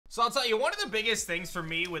So I'll tell you, one of the biggest things for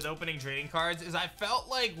me with opening trading cards is I felt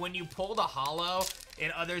like when you pulled a holo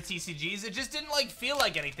in other TCGs, it just didn't like feel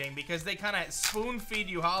like anything because they kind of spoon feed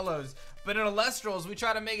you holos. But in Elestrals, we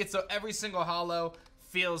try to make it so every single holo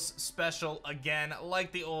feels special again,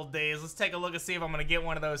 like the old days. Let's take a look and see if I'm gonna get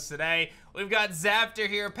one of those today. We've got Zapter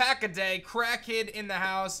here, Pack-a-Day, Crackhead in the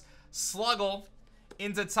house, Sluggle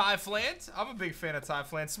into Typhlant. I'm a big fan of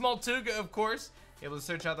Typhlant. Smoltuga, of course. Able to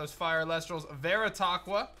search out those fire Elestrals.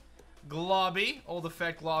 Veritaqua, Globby, old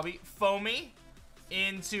effect Globby, Foamy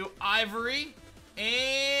into Ivory,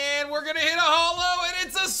 and we're gonna hit a holo, and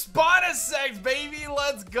it's a Spinosect, baby.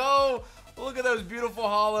 Let's go. Look at those beautiful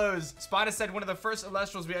holos. Spinosect, one of the first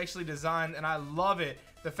Elestrals we actually designed, and I love it.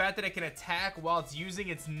 The fact that it can attack while it's using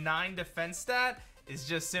its 9 defense stat is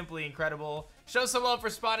just simply incredible. Show some love for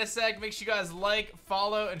Spinosect. Make sure you guys like,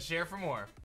 follow, and share for more.